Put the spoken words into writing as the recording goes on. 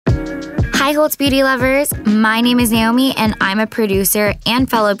Hi Holts beauty lovers, my name is Naomi and I'm a producer and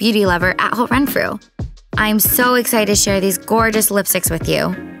fellow beauty lover at Holt Renfrew. I'm so excited to share these gorgeous lipsticks with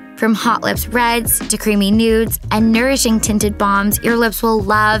you. From Hot Lips Reds to creamy nudes and nourishing tinted balms, your lips will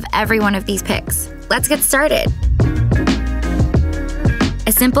love every one of these picks. Let's get started.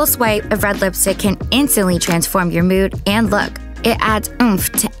 A simple swipe of red lipstick can instantly transform your mood and look. It adds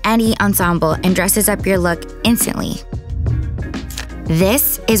oomph to any ensemble and dresses up your look instantly.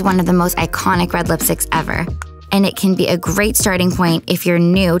 This is one of the most iconic red lipsticks ever, and it can be a great starting point if you're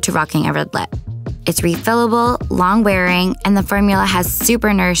new to rocking a red lip. It's refillable, long-wearing, and the formula has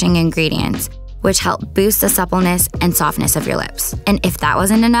super nourishing ingredients, which help boost the suppleness and softness of your lips. And if that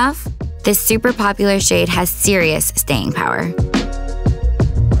wasn't enough, this super popular shade has serious staying power.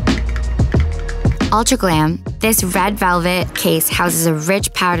 Ultra Glam, this red velvet case houses a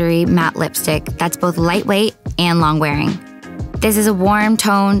rich, powdery matte lipstick that's both lightweight and long-wearing. This is a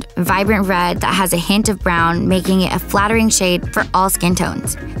warm-toned, vibrant red that has a hint of brown, making it a flattering shade for all skin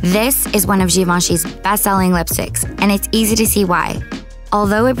tones. This is one of Givenchy's best-selling lipsticks, and it's easy to see why.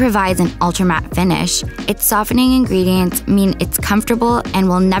 Although it provides an ultra-matte finish, its softening ingredients mean it's comfortable and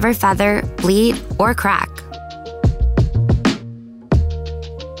will never feather, bleed, or crack.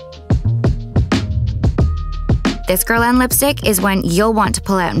 This Guerlain lipstick is one you'll want to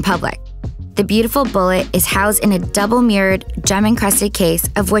pull out in public. The beautiful bullet is housed in a double-mirrored, gem-encrusted case,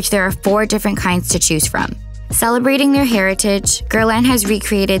 of which there are 4 different kinds to choose from. Celebrating their heritage, Guerlain has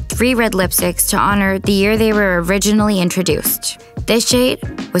recreated 3 red lipsticks to honor the year they were originally introduced. This shade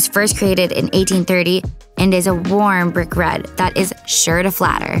was first created in 1830 and is a warm brick red that is sure to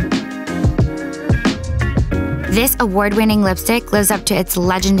flatter. This award-winning lipstick lives up to its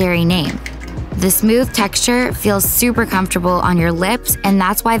legendary name. The smooth texture feels super comfortable on your lips, and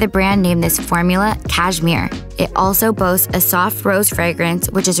that's why the brand named this formula Cashmere. It also boasts a soft rose fragrance,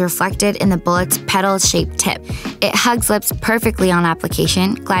 which is reflected in the bullet's petal-shaped tip. It hugs lips perfectly on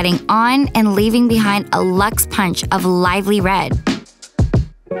application, gliding on and leaving behind a luxe punch of lively red.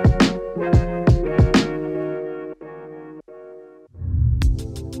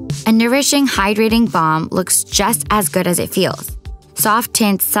 A nourishing, hydrating balm looks just as good as it feels. Soft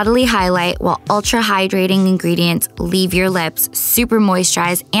tints subtly highlight, while ultra-hydrating ingredients leave your lips super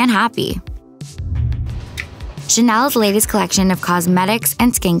moisturized and happy. Chanel's latest collection of cosmetics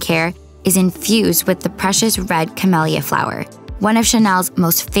and skincare is infused with the precious red camellia flower, one of Chanel's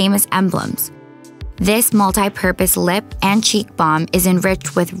most famous emblems. This multi-purpose lip and cheek balm is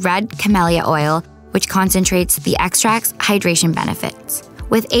enriched with red camellia oil, which concentrates the extract's hydration benefits.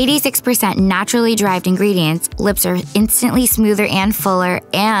 With 86% naturally derived ingredients, lips are instantly smoother and fuller,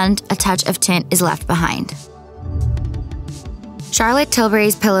 and a touch of tint is left behind. Charlotte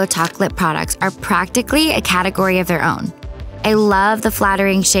Tilbury's Pillow Talk lip products are practically a category of their own. I love the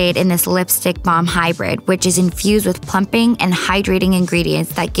flattering shade in this lipstick balm hybrid, which is infused with plumping and hydrating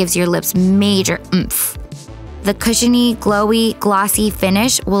ingredients that gives your lips major oomph. The cushiony, glowy, glossy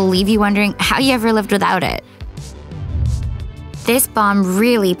finish will leave you wondering how you ever lived without it. This balm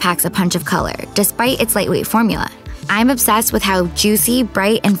really packs a punch of color, despite its lightweight formula. I'm obsessed with how juicy,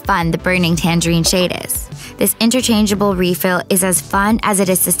 bright, and fun the Burning Tangerine shade is. This interchangeable refill is as fun as it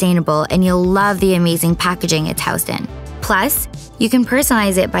is sustainable, and you'll love the amazing packaging it's housed in. Plus, you can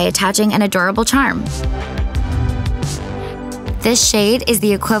personalize it by attaching an adorable charm. This shade is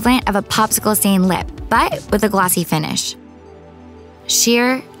the equivalent of a popsicle stain lip, but with a glossy finish.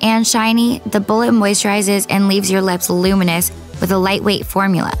 Sheer and shiny, the bullet moisturizes and leaves your lips luminous with a lightweight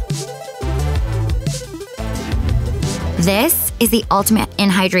formula. This is the ultimate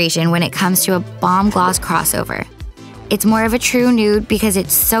in hydration when it comes to a balm gloss crossover. It's more of a true nude because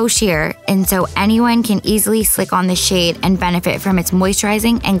it's so sheer, and so anyone can easily slick on the shade and benefit from its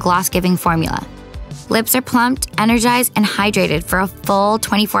moisturizing and gloss-giving formula. Lips are plumped, energized, and hydrated for a full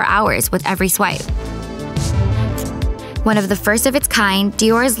 24 hours with every swipe. One of the first of its kind,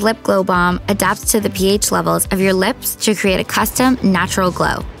 Dior's Lip Glow Balm adapts to the pH levels of your lips to create a custom, natural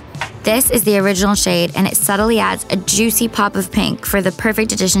glow. This is the original shade, and it subtly adds a juicy pop of pink for the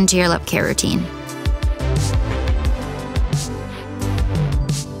perfect addition to your lip care routine.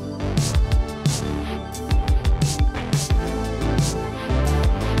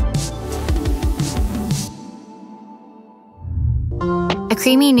 A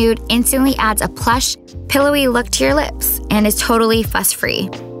creamy nude instantly adds a plush, pillowy look to your lips and is totally fuss-free.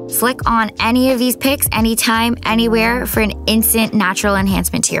 Slick on any of these picks anytime, anywhere for an instant natural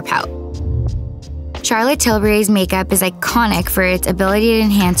enhancement to your pout. Charlotte Tilbury's makeup is iconic for its ability to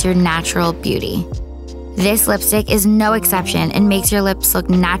enhance your natural beauty. This lipstick is no exception and makes your lips look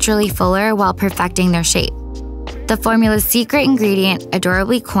naturally fuller while perfecting their shape. The formula's secret ingredient,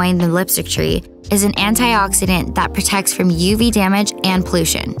 adorably coined the lipstick tree, is an antioxidant that protects from UV damage and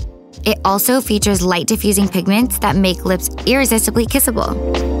pollution. It also features light diffusing pigments that make lips irresistibly kissable.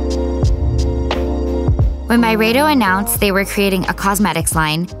 When Byredo announced they were creating a cosmetics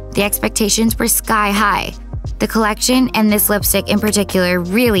line, the expectations were sky high. The collection, and this lipstick in particular,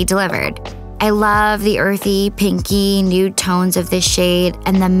 really delivered. I love the earthy, pinky, nude tones of this shade,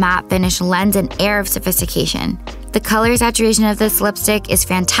 and the matte finish lends an air of sophistication. The color saturation of this lipstick is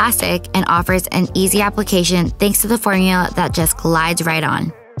fantastic and offers an easy application thanks to the formula that just glides right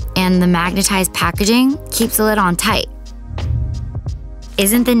on. And the magnetized packaging keeps the lid on tight.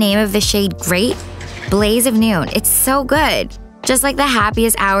 Isn't the name of the shade great? Blaze of Noon. It's so good. Just like the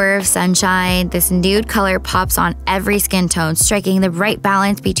happiest hour of sunshine, this nude color pops on every skin tone, striking the right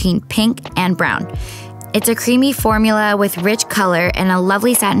balance between pink and brown. It's a creamy formula with rich color and a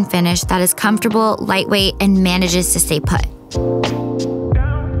lovely satin finish that is comfortable, lightweight, and manages to stay put.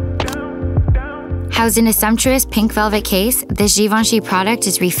 Housed in a sumptuous pink velvet case, this Givenchy product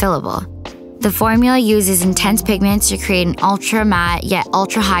is refillable. The formula uses intense pigments to create an ultra matte yet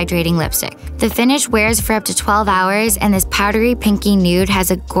ultra hydrating lipstick. The finish wears for up to 12 hours, and this powdery pinky nude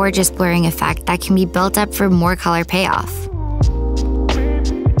has a gorgeous blurring effect that can be built up for more color payoff.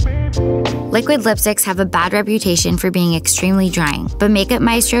 Liquid lipsticks have a bad reputation for being extremely drying, but makeup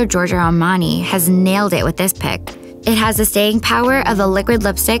maestro Giorgio Armani has nailed it with this pick. It has the staying power of a liquid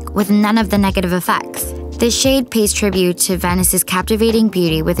lipstick with none of the negative effects. This shade pays tribute to Venice's captivating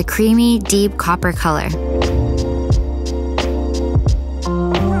beauty with a creamy, deep copper color.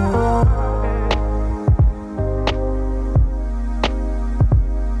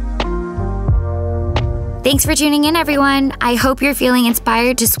 Thanks for tuning in, everyone. I hope you're feeling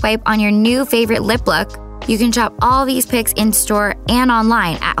inspired to swipe on your new favorite lip look. You can shop all these picks in-store and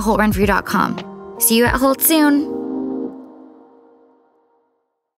online at holtrunfree.com. See you at Holts soon.